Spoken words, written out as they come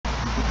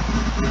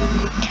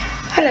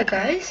Hello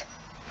guys,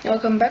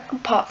 welcome back to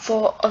part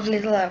 4 of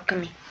Little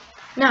Alchemy.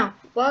 Now,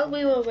 while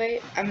we were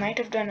away, I might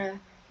have done a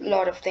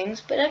lot of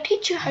things, but I'll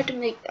teach you how to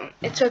make them.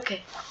 It's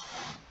okay.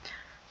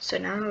 So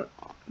now,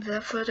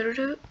 without further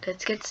ado,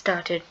 let's get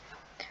started.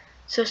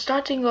 So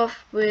starting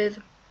off with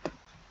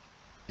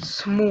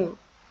Smooth.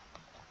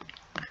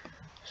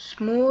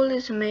 Smooth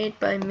is made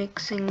by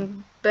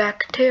mixing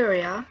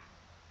bacteria,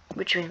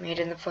 which we made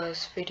in the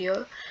first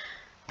video,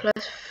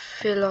 plus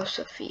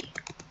philosophy.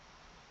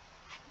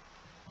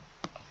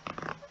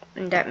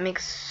 And that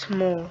makes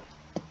small.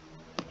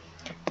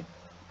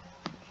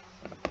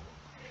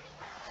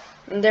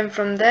 And then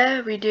from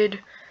there we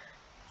did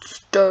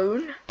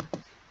stone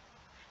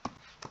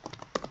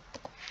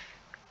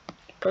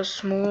plus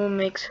small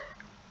makes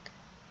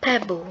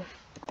pebble.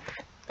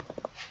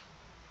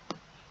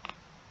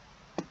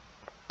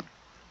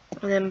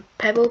 And then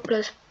pebble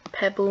plus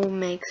pebble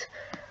makes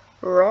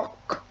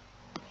rock.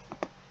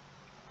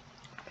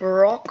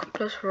 Rock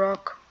plus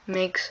rock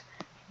makes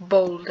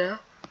boulder.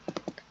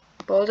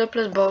 Boulder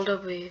plus boulder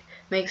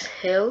makes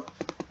hill.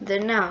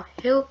 Then now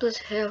hill plus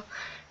hill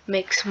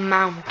makes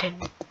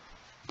mountain.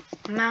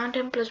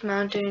 Mountain plus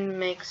mountain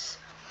makes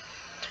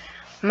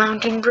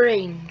mountain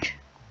range.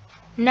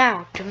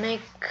 Now to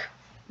make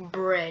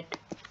bread.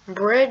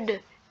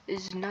 Bread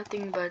is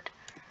nothing but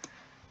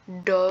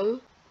dough,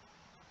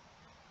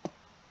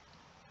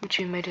 which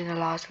we made in the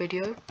last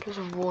video, plus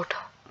water.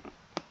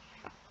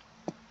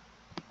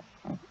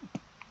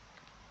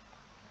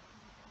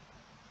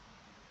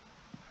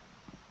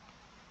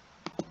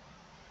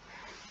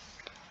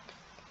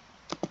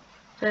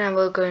 Then I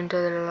will go into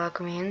the Little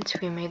Alchemy hints.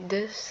 We made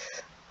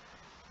this.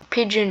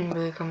 Pigeon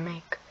we can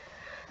make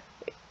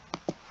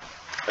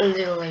a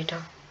little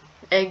later.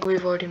 Egg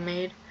we've already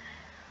made.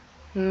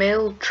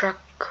 Mail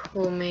truck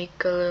we'll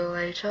make a little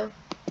later.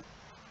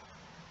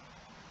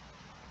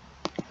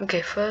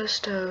 Okay,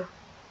 first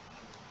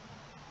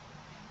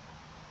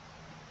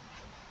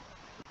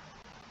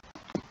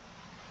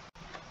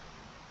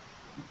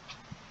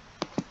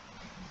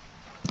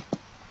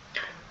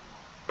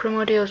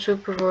primordial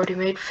soup we've already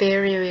made.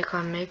 Fairy we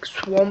can't make.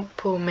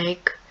 Swamp we'll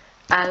make.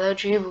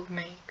 Allergy we'll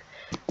make.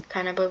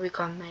 Cannibal we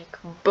can't make.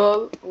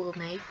 Bow we'll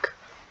make.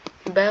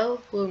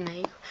 Bell we'll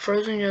make.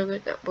 Frozen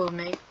yogurt that we'll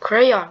make.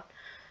 Crayon.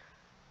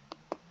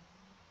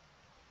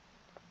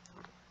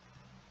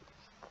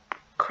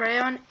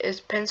 Crayon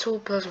is pencil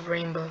plus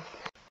rainbow.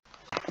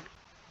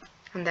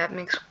 And that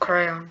makes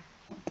crayon.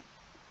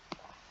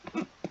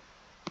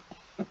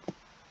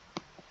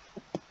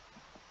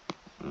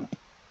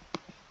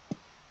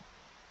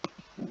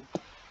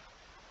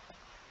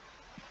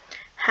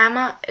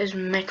 Hammer is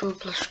metal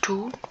plus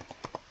tool.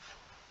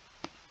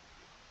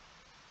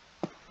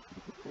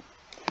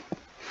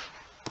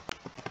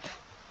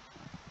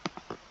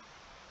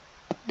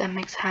 That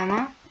makes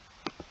hammer.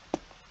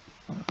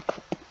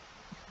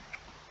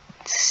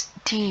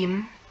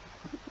 Steam,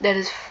 that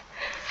is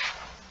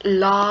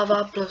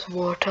lava plus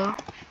water.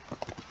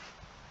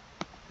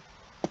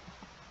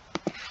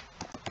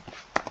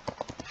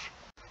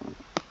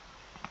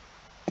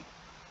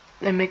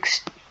 That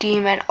makes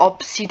steam and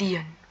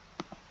obsidian.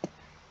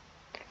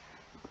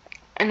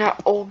 And our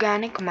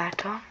organic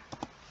matter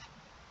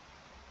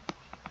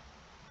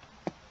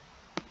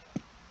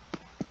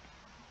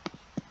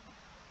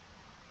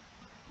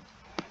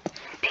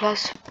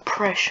plus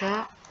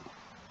pressure,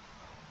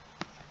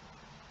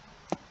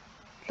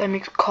 that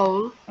makes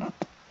coal.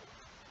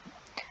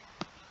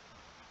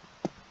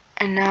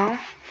 And now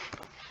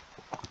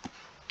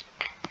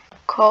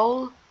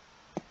coal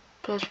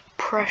plus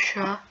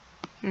pressure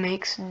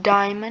makes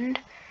diamond,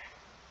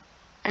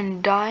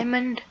 and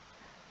diamond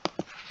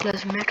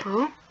plus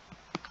metal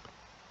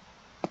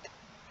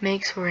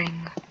makes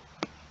ring.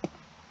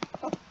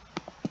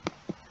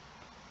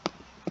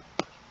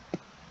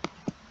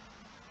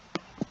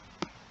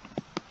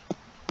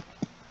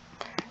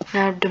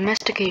 Now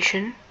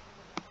domestication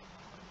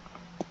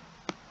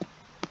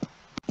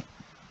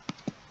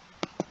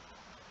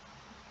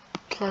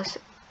plus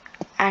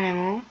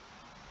animal,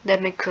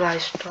 that makes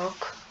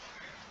livestock.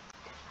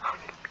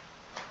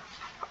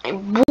 A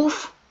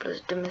wolf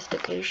plus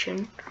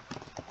domestication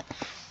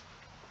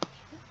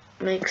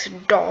makes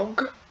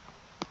dog,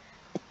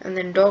 and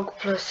then dog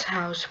plus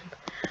house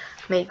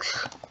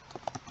makes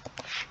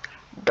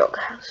dog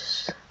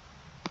house.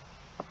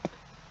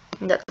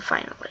 And that's the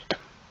final item.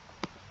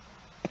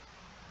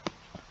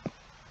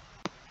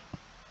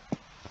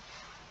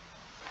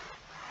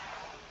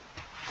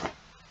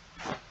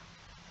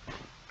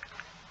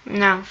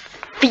 Now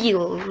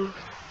field.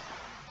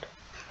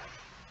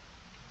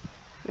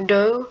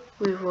 Dough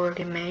we've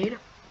already made.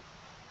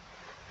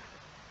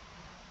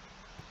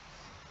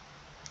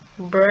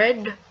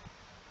 Bread,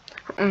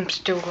 I'm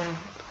still gonna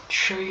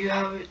show you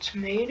how it's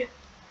made.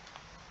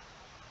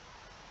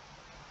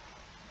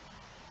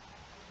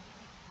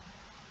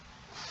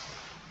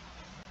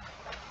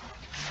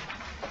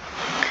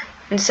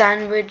 And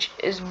sandwich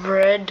is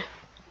bread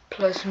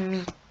plus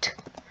meat.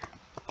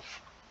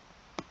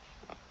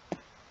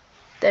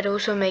 That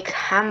also makes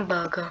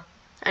hamburger.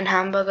 and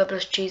hamburger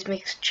plus cheese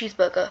makes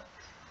cheeseburger.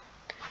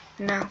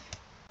 Now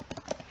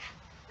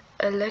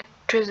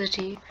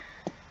electricity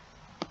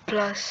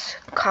plus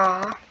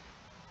car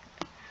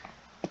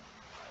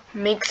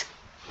makes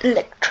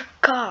electric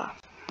car.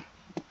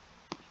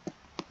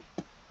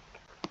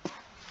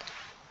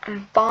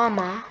 And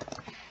farmer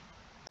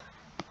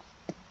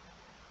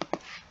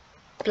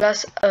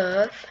plus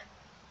earth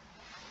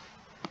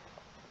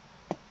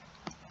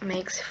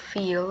makes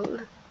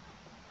field.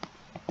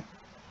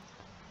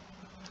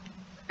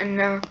 And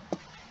now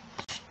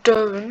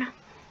stone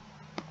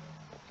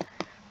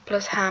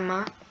plus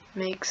hammer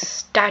makes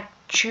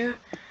statue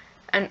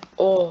and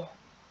ore.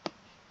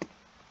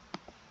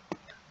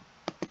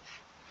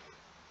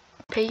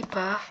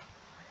 Paper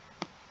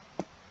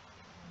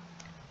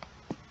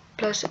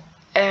plus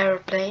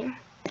airplane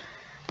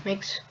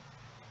makes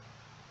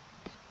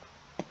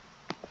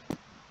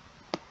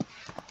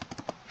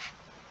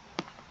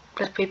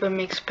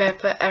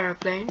paper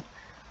airplane.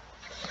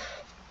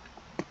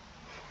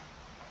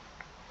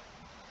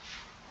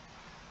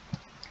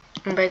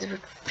 And by the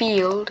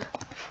field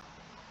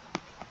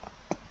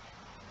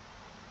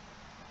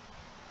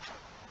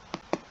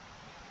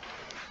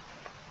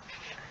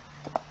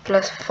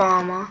plus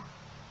farmer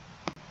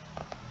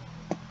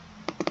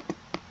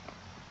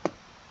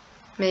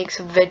makes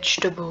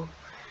vegetable,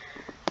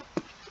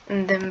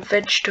 and then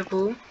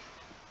vegetable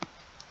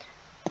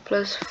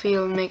plus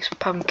field makes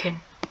pumpkin.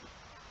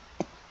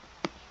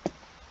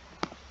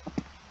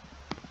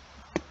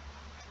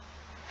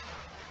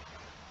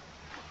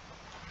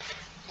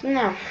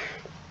 Now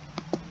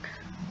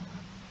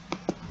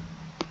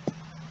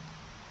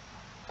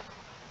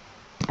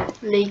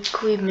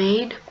like we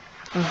made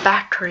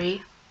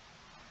battery,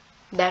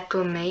 that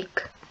will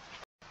make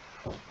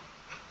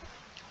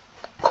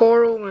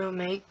coral, will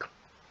make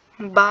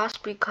bars,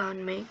 we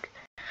can't make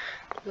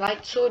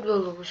light sword,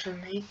 will also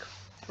make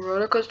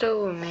roller coaster,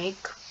 will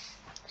make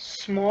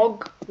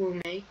smog, will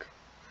make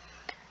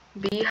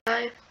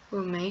beehive,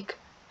 will make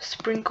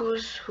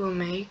sprinkles, will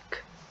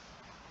make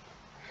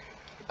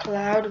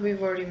cloud,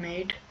 we've already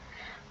made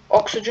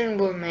oxygen,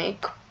 will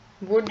make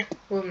wood,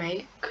 will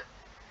make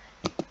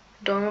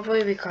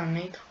dormitory, we can't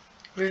make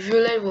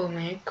rivulet, will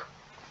make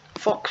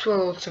fox,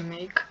 will also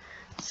make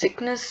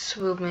sickness,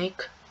 will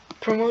make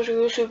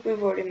primordial soup,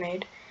 we've already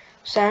made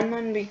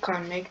salmon, we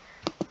can't make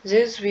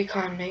this, we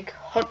can't make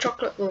hot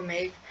chocolate, will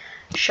make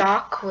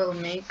shark, will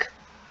make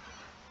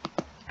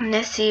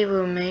Nessie,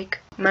 will make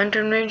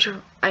mountain range,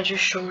 I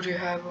just showed you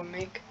how we'll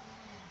make.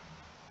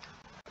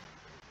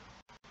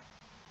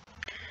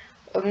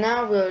 Well,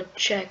 now we'll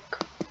check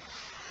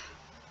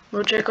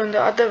on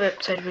the other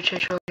website which I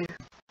showed you,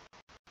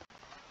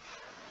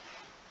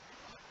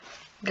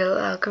 Little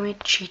Alchemy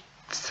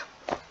cheats.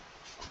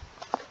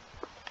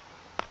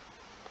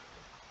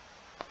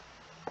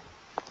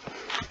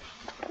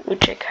 We'll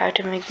check how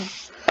to make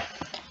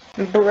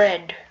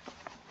bread.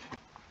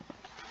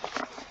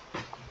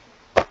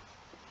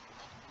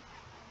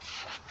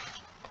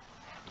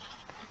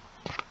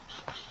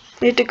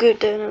 Need to go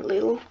down a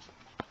little,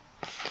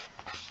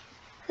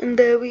 and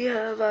there we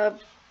have our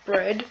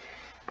bread.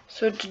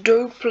 So it's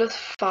dough plus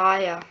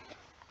fire.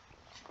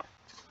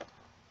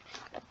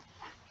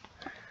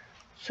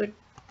 So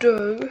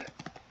dough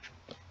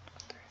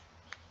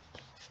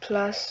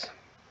plus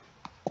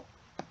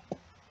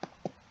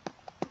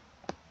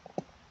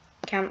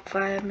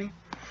campfire me.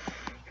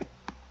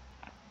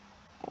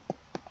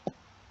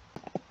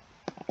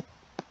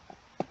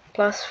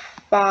 Plus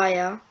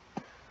fire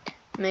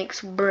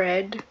makes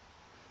bread,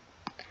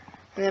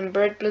 and then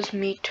bread plus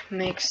meat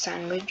makes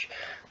sandwich,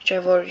 which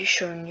I've already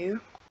shown you.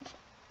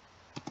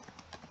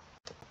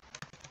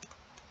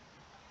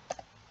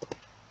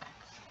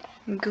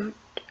 Good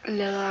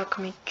Little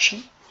Alchemy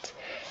cheat,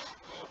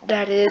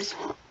 that is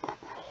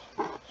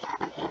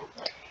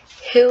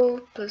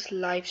hill plus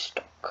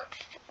livestock.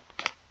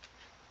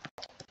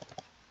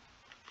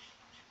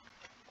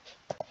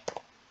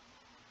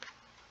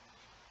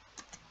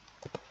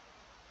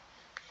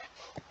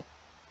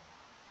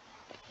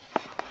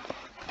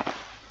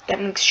 That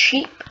makes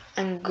sheep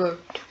and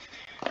goat,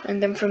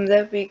 and then from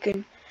there we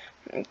can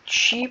make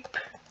sheep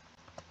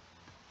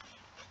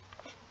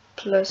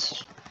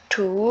plus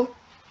tool,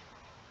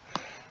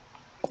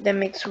 that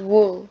makes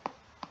wool.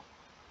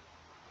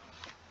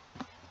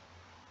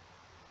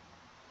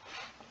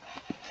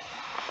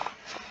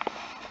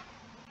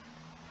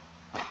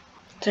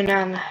 So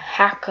now I'm a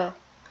hacker,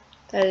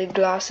 that is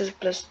glasses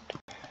plus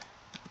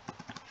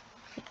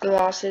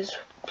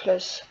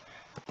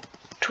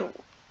tool.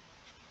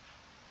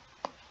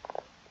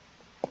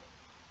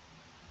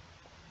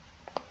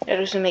 That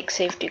also makes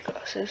safety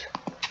glasses.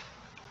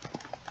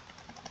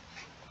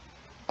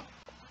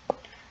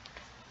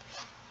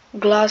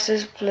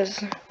 Glasses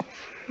plus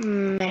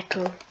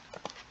metal.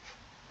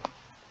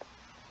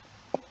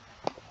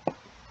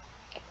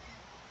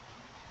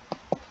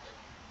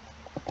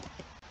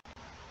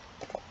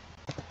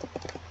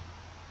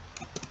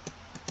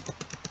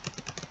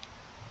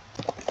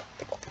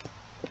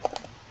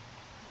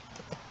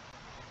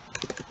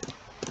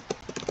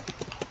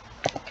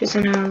 So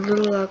now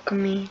Little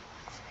Alchemy.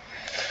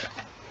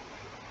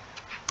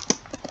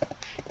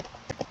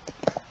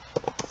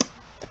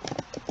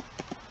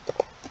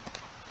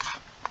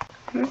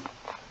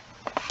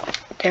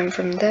 Then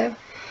from there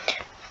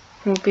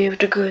we'll be able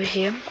to go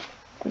here.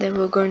 Then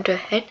we'll go into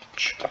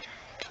Hedge.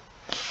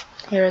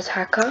 Here is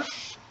Hacker.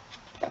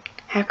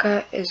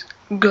 Hacker is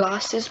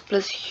glasses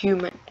plus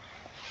human.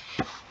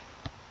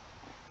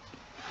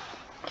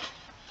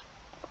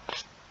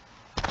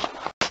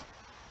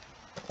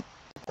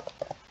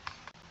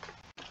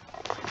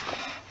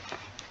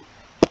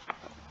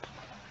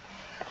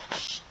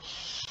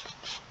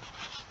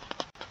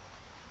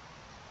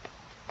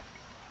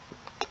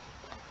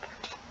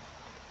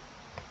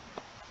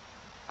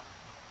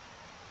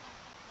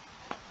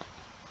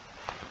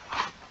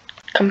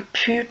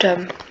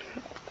 Computer.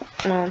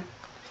 Well,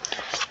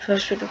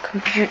 first we do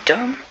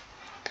computer.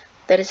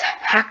 That is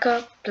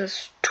Hacker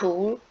plus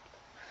tool.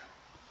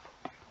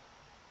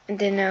 And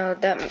then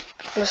that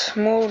plus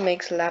small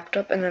makes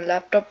laptop, and then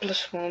laptop plus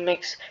small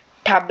makes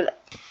tablet.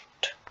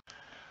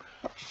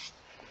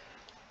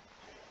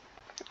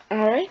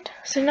 Alright,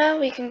 so now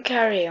we can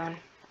carry on.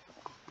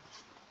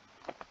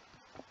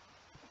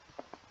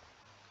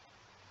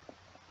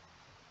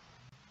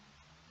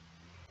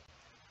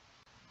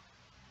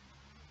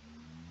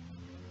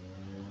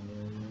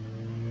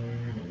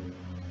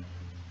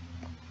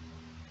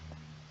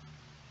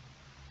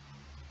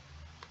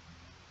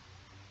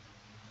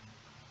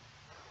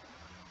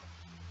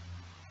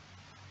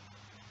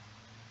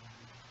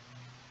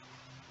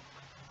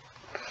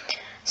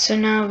 So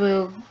now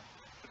we'll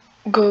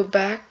go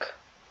back.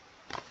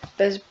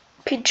 There's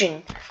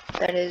pigeon.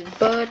 That is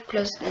bird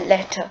plus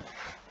letter.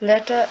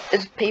 Letter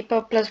is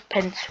paper plus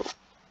pencil.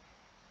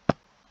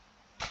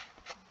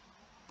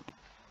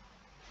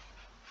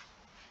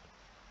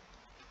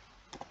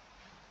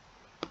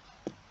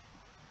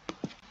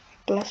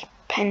 Plus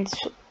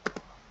pencil.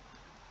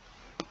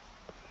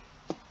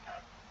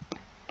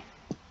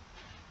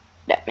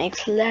 That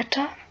makes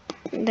letter.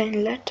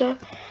 Then letter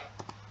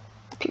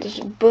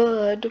plus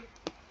bird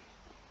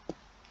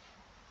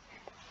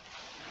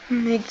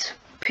makes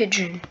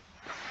pigeon.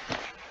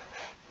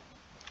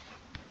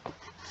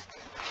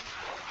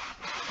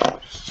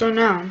 So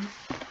now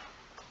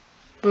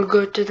we'll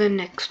go to the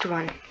next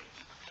one.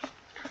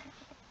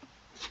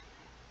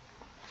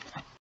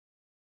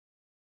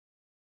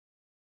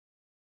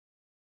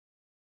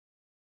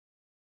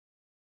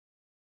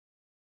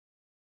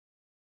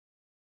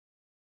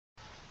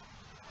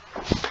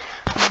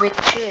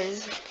 Which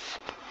is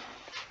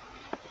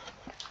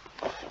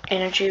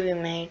energy we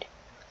made,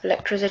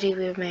 electricity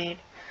we made,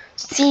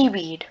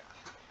 seaweed.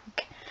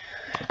 Okay.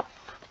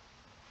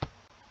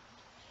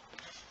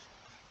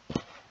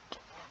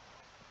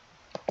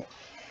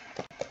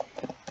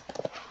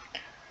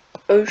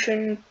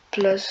 Ocean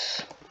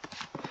plus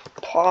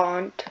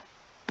pond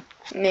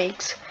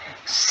makes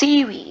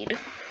seaweed.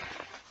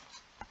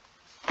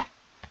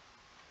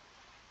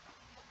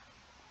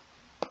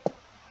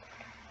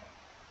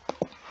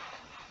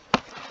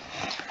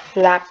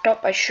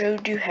 Laptop, I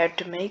showed you how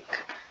to make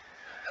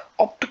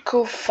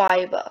optical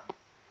fiber.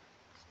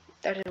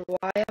 That is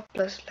wire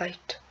plus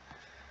light.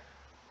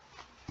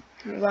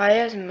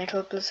 Wire is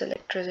metal plus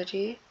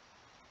electricity.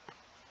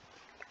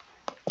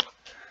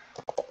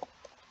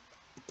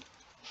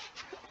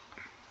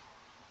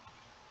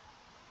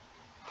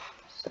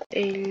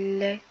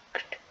 Electricity,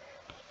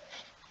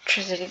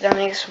 that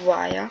makes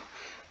wire.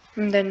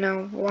 And then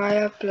now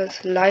wire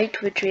plus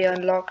light, which we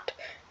unlocked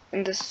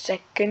in the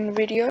second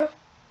video.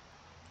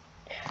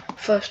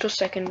 First or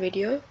second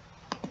video.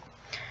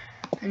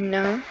 And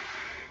now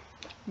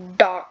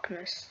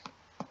darkness.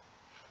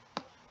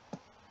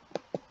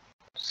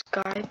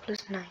 Sky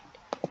plus night.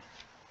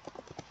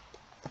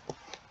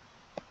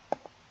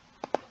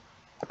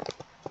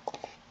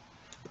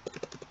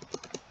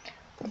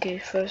 Okay,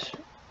 first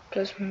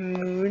plus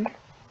moon.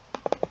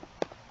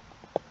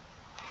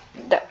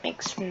 That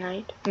makes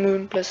night.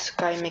 Moon plus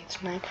sky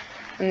makes night.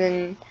 And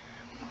then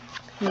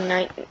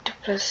night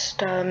plus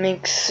star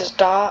makes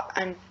star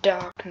and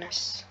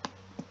darkness.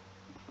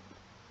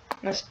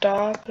 A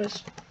star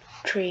plus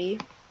tree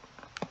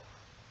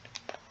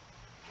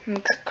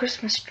makes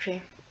Christmas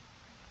tree.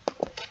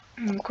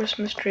 And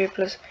Christmas tree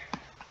plus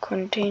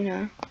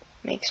container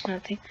makes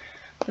nothing.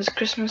 Plus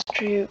Christmas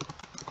tree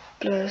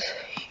plus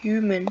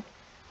human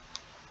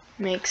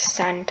makes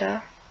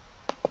Santa.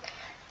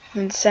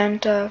 And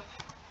Santa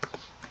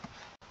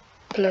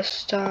plus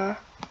star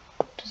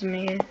doesn't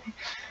make anything.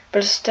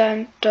 Plus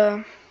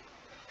Santa,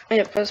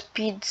 yeah, plus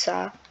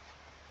pizza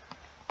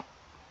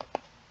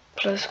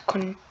plus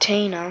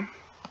container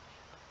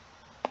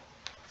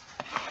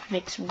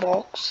makes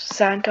box.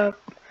 Santa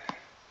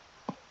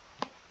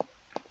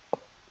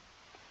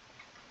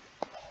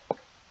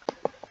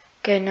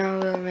okay, now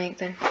we'll make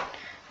the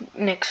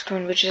next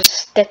one, which is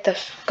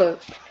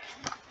stethoscope.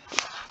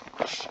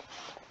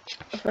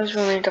 First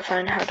we need to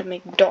find how to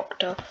make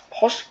doctor.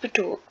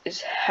 Hospital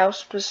is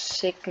house plus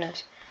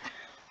sickness.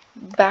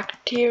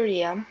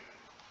 Bacteria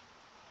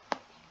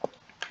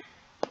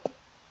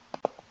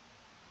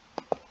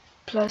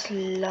plus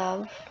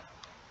love.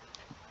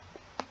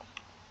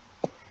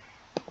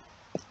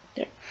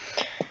 There.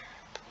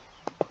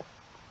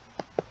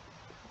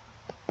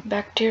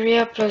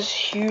 Bacteria plus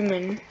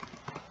human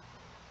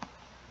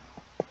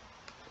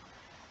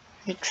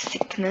makes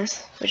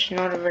sickness, which is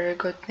not a very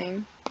good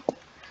thing.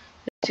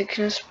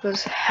 Sickness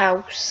plus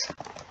house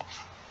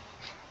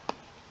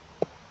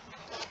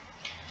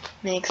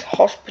makes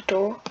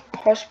hospital.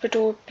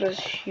 Hospital plus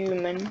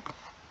human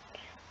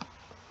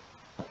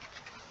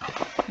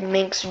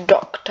makes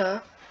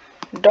doctor.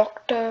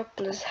 Doctor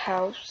plus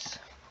house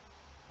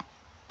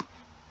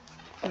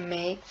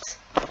makes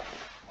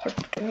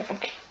hospital.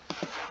 Okay.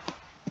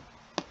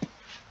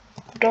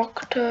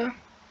 Doctor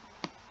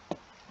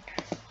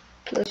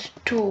plus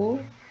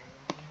tool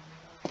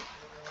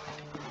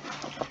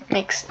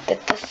makes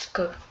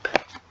stethoscope.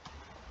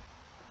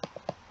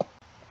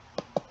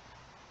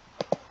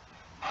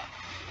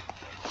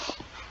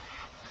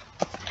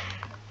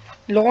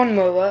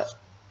 Lawnmower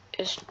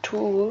is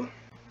tool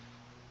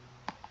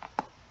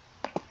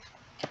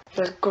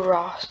plus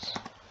grass.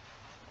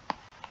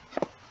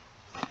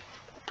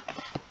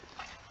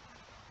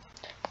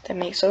 That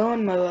makes a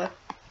lawnmower.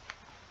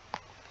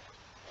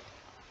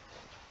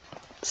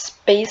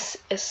 Space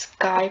is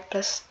sky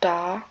plus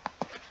star.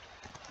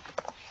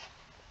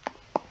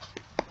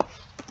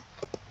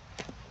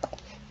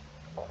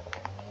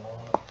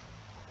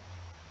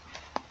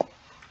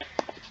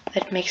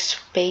 That makes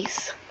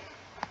space.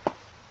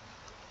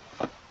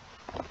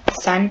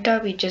 Santa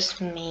we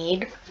just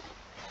made.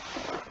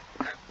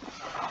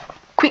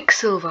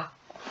 Quicksilver.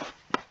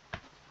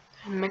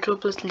 Metal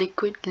plus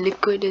liquid.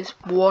 Liquid is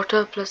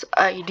water plus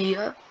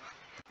idea.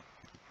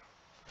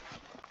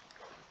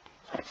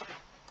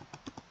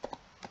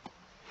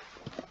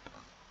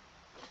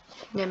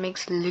 That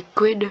makes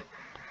liquid.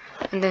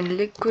 And then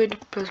liquid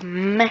plus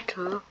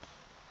metal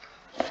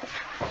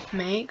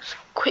makes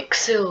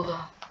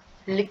quicksilver.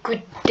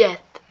 Liquid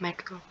death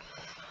metal.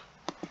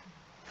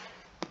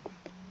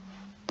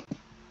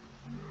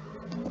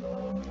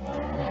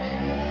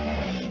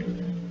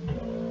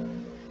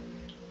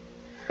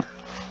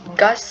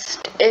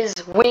 Gust is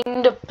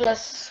wind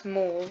plus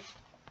small.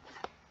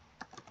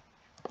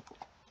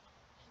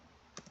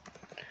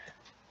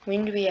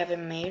 Wind we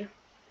haven't made.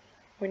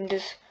 Wind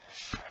is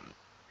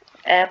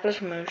air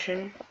plus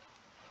motion,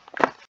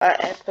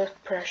 air plus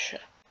pressure.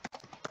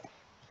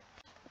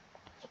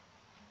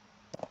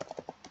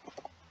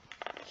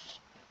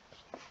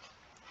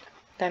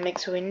 That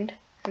makes wind,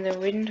 and the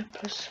wind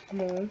plus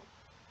small,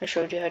 I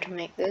showed you how to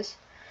make this,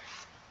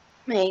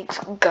 makes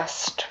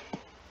gust.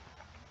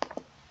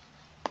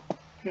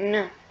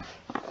 No.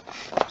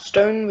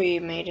 Stone we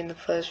made in the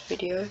first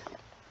video.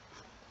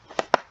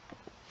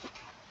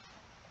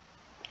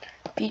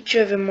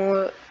 Feature of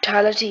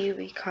immortality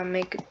we can't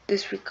make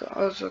this, we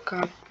also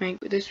can't make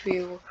this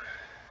video.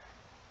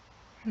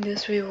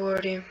 This we've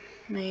already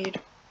made.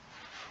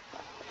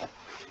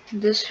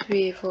 This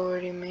we've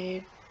already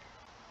made.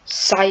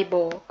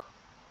 Cyborg.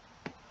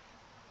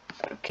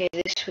 Okay,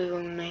 this we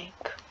will make.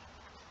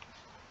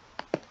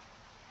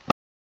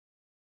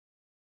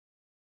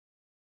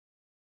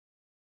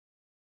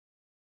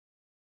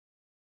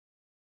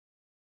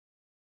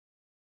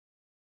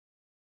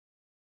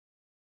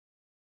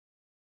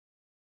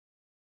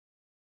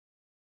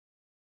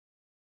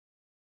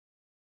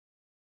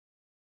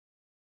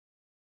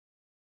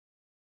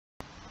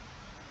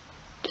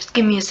 Just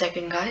give me a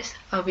second, guys.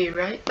 I'll be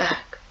right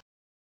back.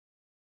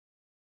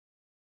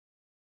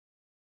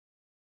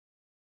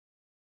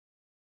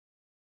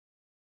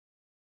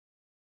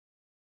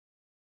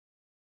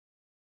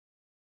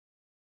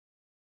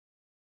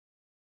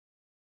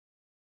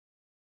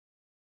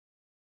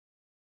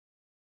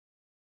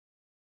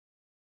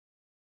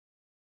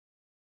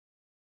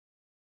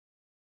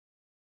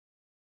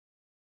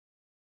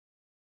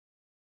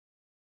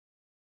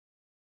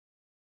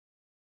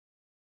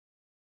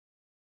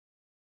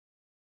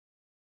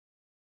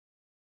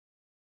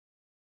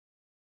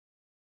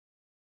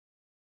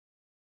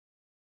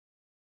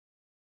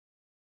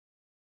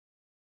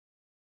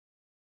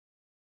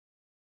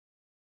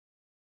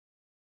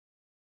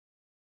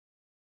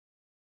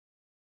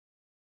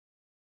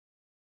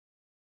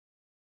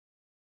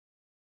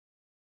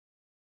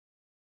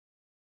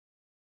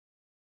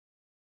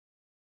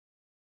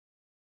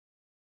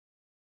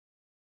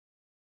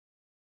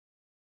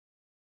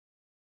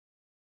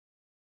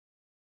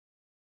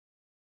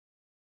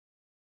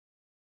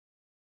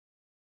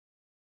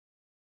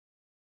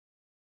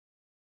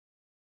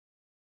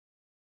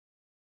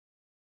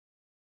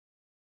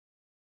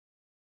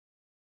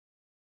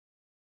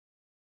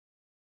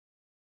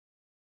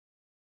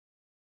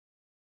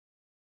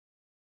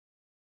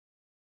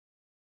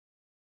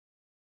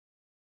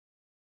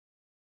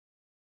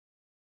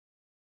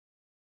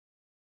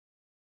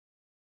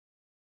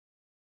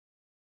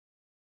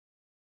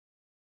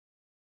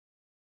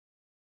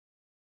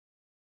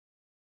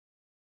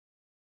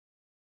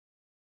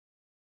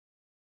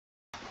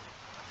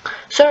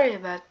 Sorry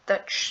about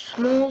that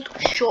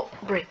short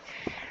break.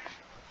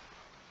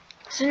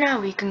 So now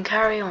we can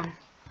carry on.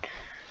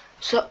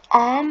 So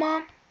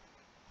armor,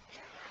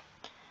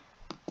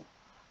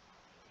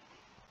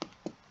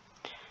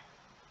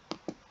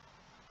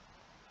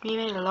 we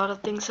made a lot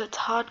of things, so it's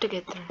hard to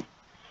get through.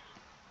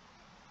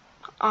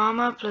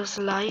 Armor plus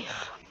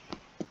life.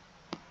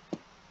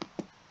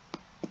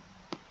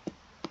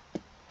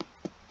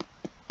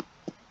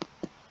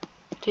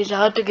 It's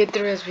hard to get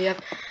through as we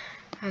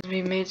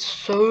made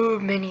so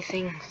many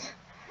things.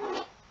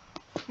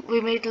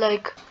 We made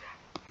like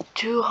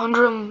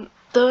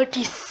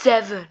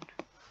 237.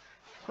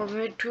 Well, we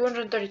made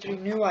 233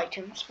 new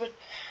items, but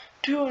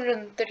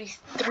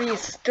 233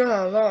 is still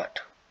a lot.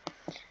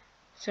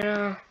 So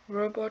now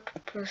robot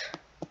plus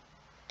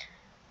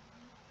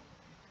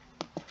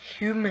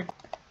human.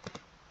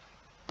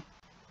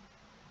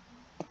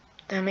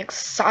 That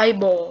makes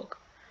cyborg.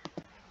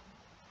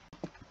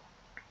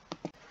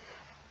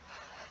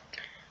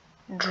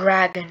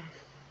 Dragon.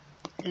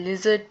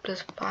 Lizard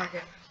plus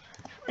fire.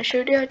 I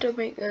showed you how to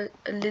make a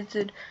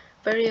lizard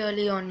very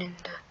early on in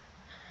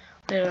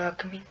the Little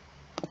Alchemy.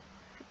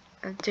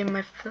 It's in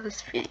my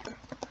first video.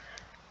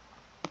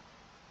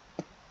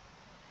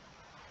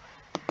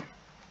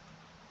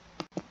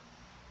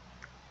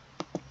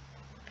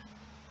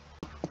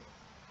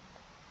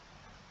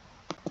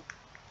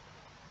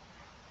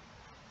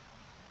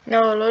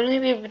 Now I'll only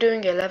be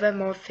doing 11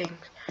 more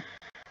things.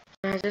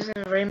 Now this is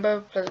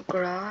rainbow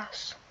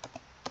plus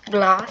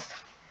glass,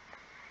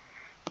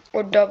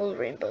 or double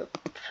rainbow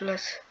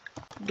plus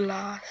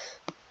glass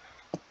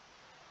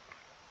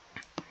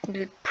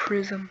with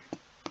prism.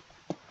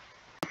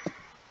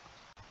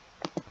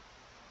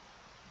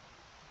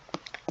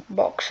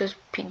 Boxes,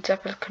 pizza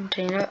plus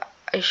container.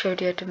 I showed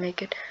you how to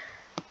make it.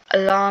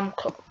 Alarm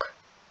clock.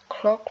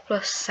 Clock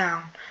plus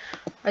sound.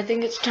 I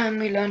think it's time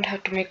we learned how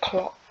to make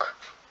clock.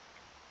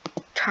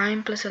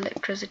 Time plus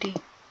electricity.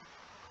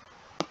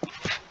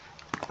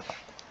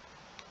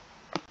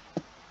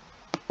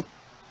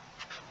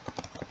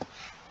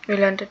 We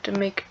learned how to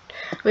make it.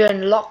 We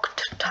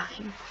unlocked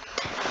time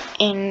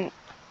in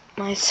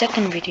my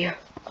second video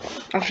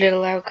of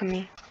Little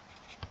Alchemy.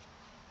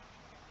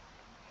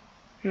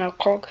 Now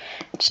clock.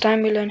 It's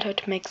time we learned how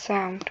to make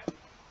sound.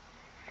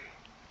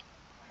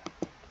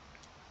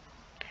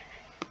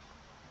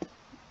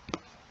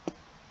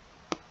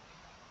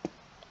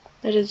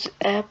 That is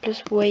air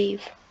plus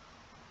wave.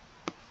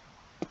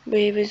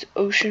 Wave is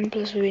ocean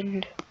plus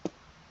wind.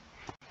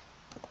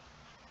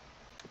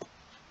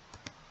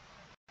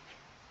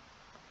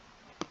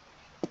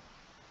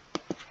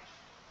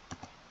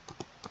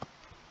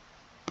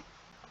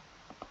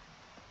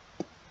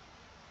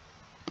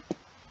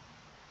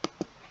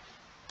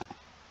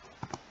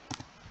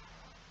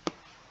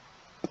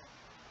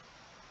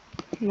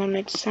 That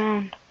makes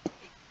sound.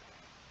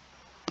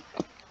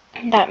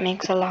 That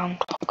makes alarm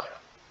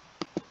clock.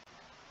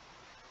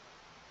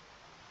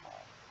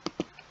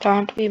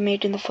 Plant we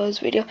made in the first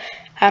video.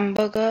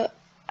 Hamburger.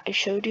 I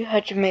showed you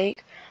how to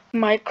make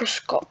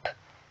microscope.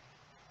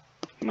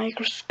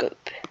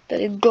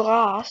 That is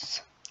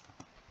glass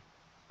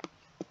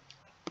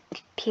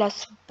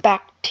plus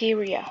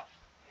bacteria.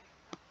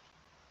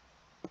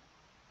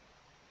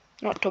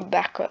 Not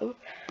tobacco.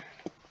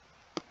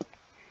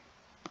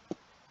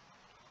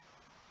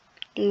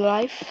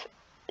 Life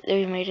that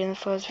we made in the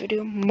first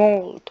video.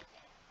 Mold.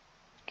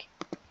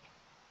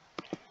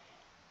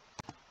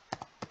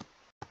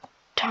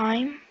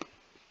 Time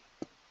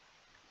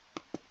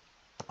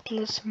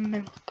plus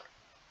milk.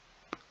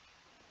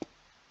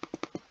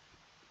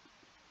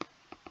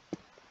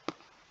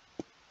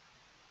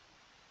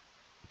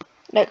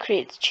 That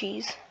creates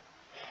cheese.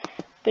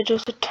 But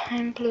also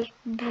time plus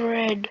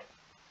bread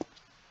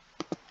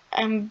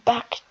and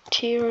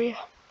bacteria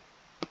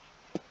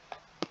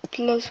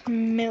plus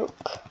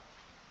milk.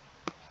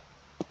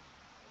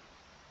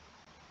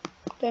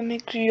 That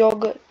makes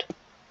yogurt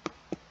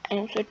and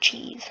also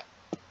cheese.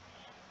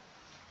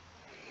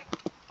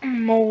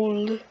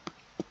 Mold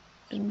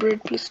is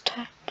bread plus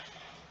time.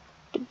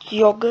 But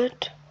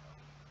yogurt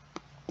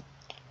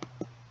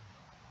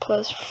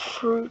plus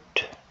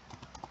fruit.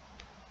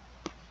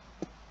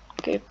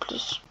 Okay,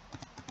 plus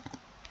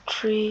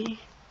tree.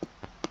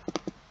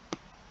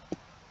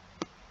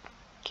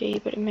 Okay,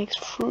 but it makes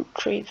fruit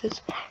tree.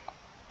 This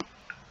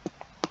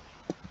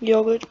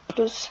yogurt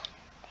plus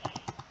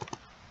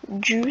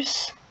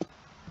juice.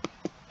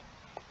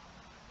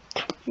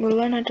 We'll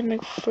learn how to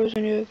make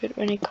frozen yogurt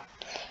when it comes.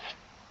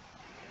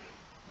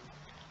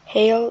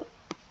 Hail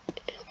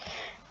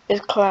is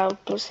cloud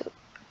plus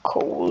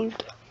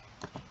cold.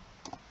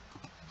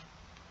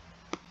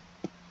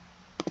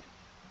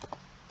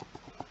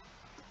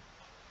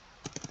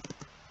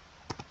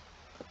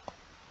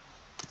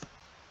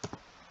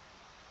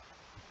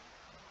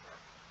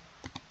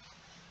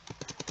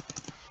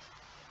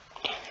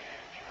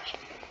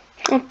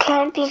 A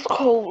cloud plus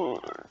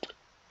cold.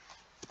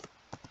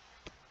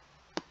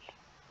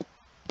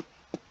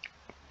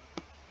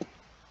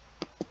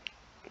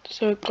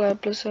 So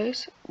cloud plus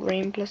ice,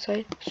 rain plus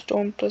ice,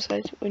 storm plus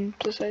ice, wind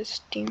plus ice,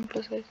 steam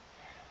plus ice.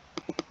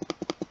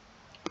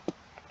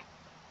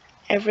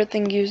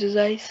 Everything uses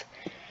ice.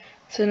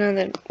 So now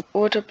that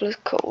water plus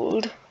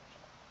cold.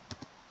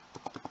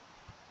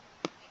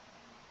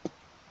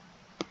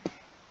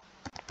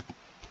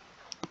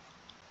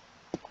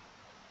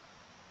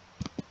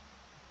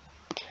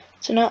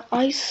 So now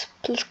ice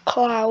plus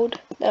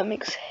cloud, that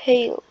makes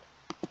hail,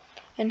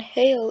 and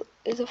hail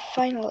is a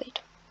final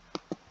item.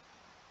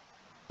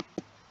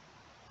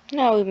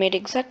 Now we made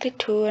exactly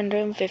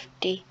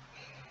 250.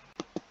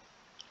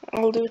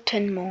 I'll do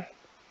 10 more.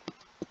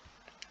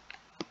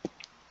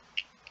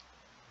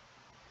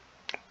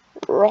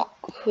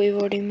 Rock we've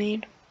already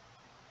made.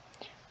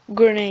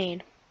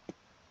 Grenade.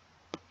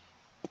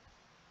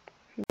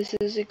 This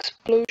is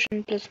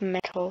explosion plus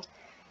metal.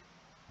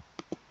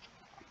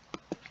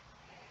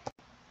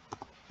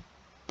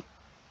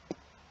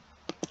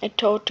 I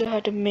taught you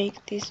how to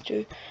make these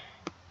two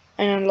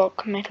and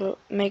unlock metal,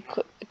 make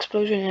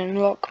explosion and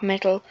unlock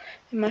metal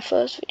in my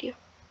first video.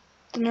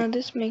 So now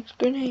this makes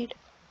grenade.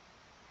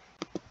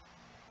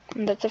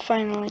 And that's the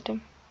final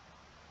item.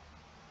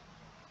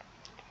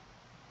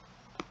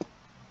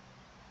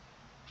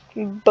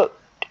 Boat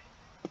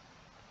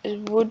is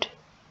wood.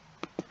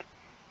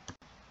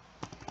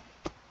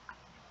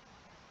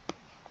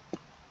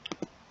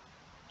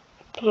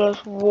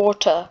 Plus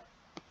water.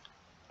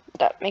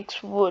 That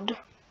makes wood.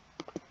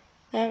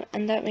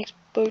 And that makes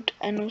boat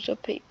and also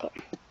paper.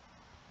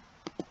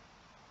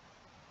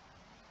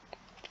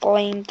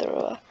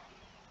 Flamethrower.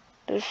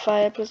 The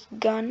fire plus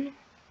gun.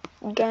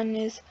 Gun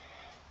is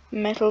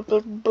metal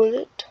plus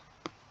bullet.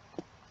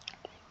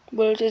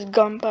 Bullet is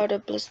gunpowder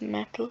plus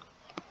metal.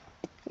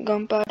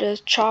 Gunpowder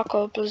is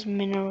charcoal plus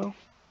mineral.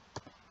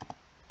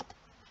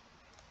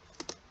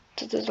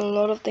 So there's a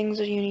lot of things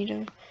that you need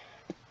to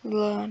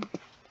learn.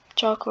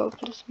 Charcoal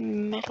plus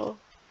metal.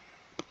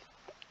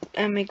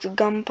 That makes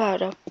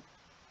gunpowder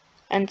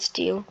and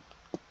steel.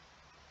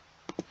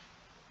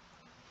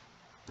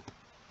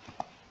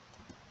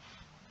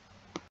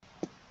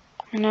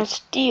 And now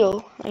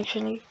steel,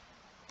 actually.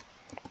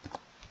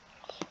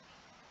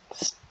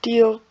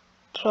 Steel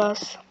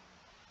plus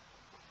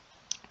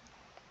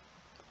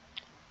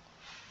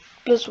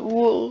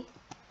wool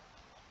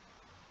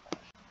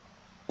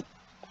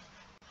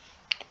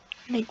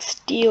makes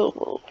steel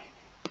wool.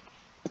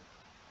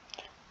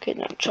 Okay,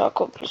 now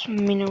charcoal plus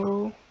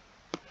mineral.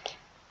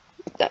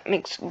 That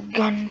makes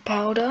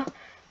gunpowder.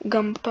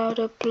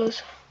 Gunpowder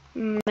plus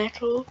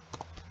metal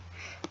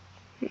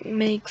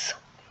makes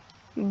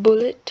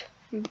bullet.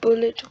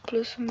 Bullet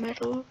plus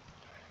metal.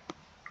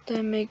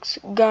 That makes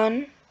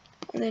gun.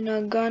 And then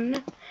a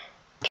gun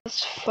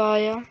plus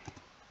fire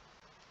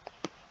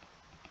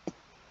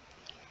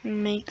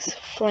makes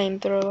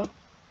flamethrower.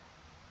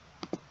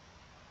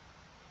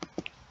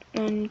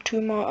 And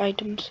 2 more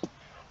items.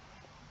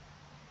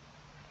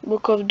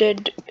 Book of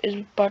Dead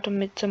is part of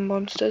Myths and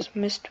Monsters.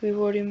 Mist we've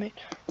already made.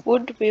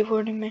 Wood we've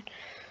already made.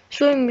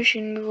 Sewing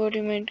machine we've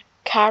already made.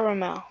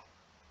 Caramel.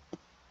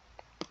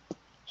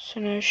 So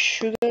now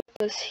sugar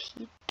plus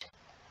heat.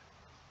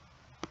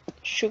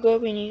 Sugar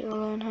we need to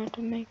learn how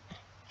to make.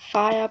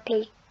 Fire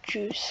plus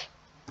juice.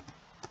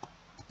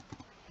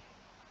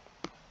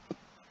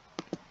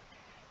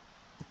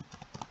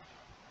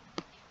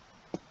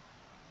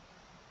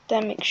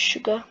 That makes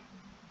sugar.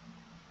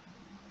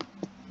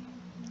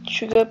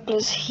 Sugar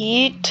plus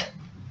heat.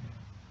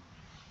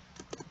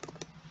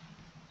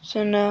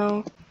 So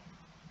now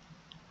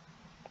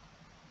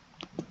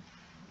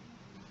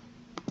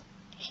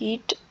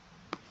heat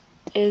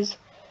is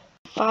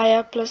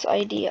fire plus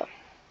idea.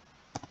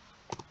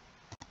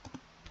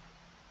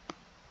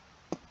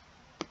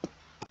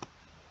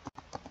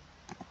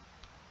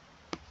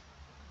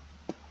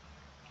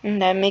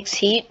 And that makes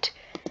heat.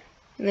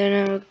 And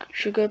then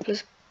sugar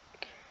plus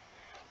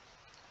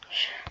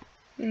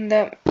and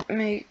that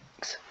makes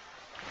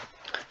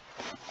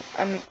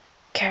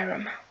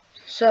caramel.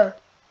 So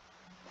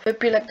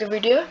hope you like the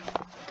video.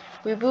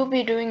 We will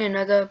be doing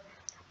another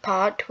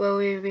part where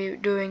we will be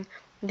doing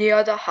the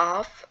other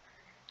half.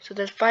 So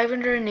there's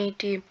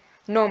 580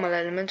 normal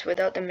elements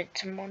without the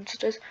myths and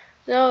monsters.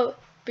 So I'll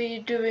be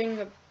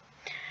doing,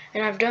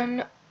 and I've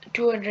done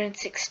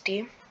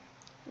 260,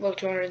 well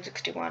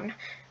 261,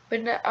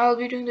 but I'll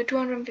be doing the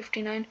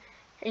 259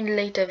 in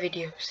later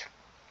videos.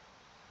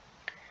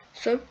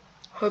 So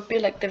hope you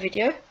like the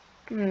video.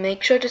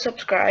 Make sure to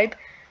subscribe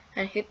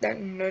and hit that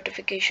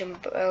notification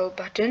bell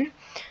button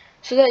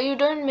so that you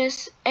don't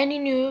miss any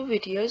new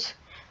videos,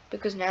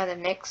 because now the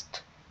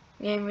next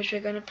game which we're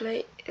gonna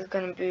play is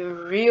gonna be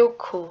real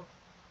cool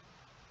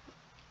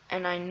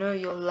and I know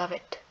you'll love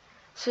it.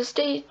 So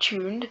stay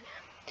tuned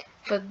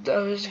for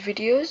those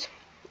videos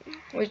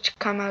which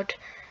come out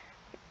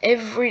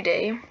every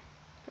day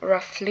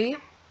roughly,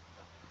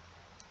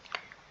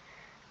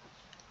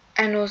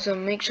 and also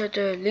make sure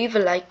to leave a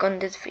like on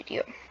this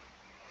video.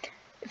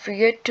 If we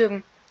get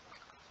to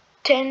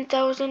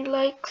 10,000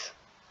 likes,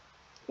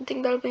 I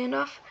think that'll be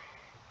enough.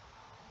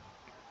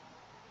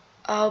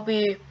 I'll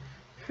be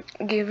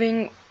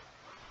giving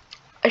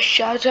a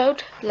shout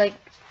out, like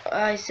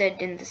I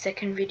said in the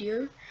second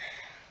video,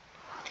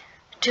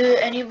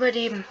 to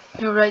anybody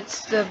who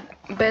writes the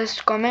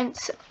best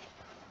comments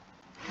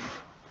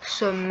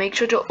So make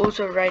sure to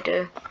also write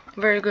a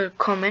very good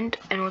comment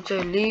and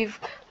also leave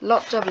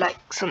lots of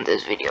likes on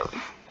this video.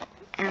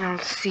 And I'll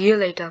see you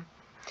later.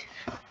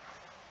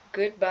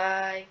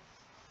 Goodbye.